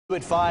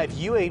At 5,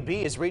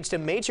 UAB has reached a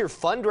major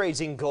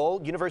fundraising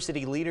goal.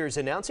 University leaders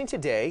announcing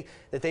today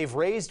that they've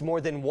raised more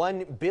than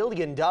 $1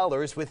 billion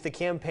with the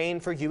campaign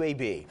for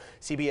UAB.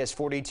 CBS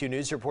 42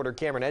 News reporter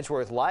Cameron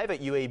Edgeworth live at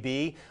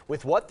UAB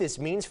with what this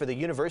means for the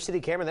university.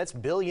 Cameron, that's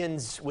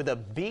billions with a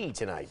B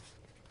tonight.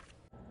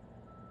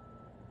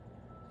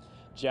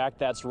 Jack,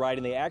 that's right,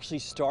 and they actually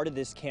started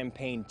this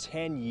campaign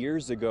 10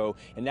 years ago,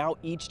 and now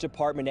each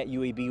department at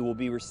UAB will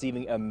be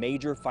receiving a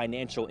major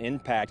financial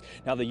impact.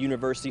 Now the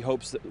university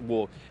hopes that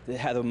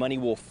the money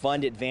will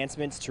fund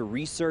advancements to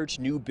research,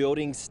 new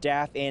buildings,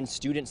 staff, and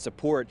student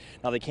support.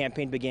 Now the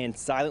campaign began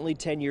silently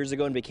 10 years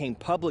ago and became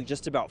public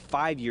just about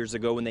 5 years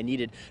ago when they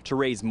needed to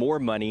raise more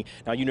money.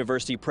 Now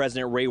University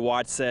President Ray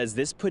Watts says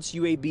this puts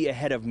UAB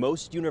ahead of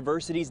most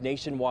universities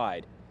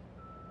nationwide.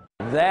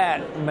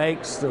 That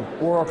makes the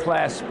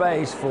world-class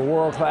space for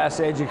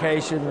world-class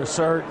education,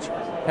 research,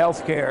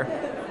 healthcare,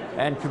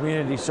 and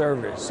community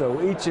service.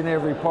 So each and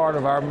every part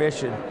of our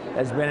mission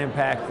has been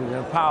impacted in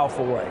a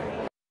powerful way.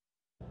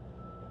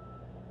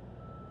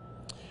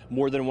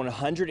 More than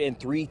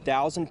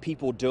 103,000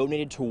 people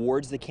donated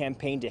towards the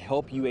campaign to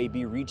help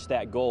UAB reach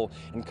that goal.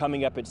 And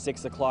coming up at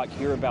 6 o'clock,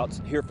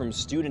 hear from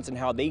students and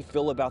how they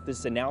feel about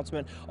this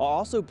announcement. I'll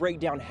also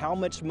break down how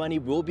much money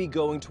will be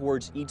going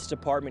towards each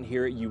department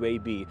here at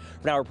UAB.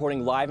 For now,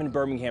 reporting live in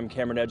Birmingham,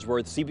 Cameron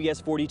Edgeworth,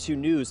 CBS 42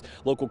 News,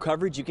 local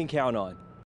coverage you can count on.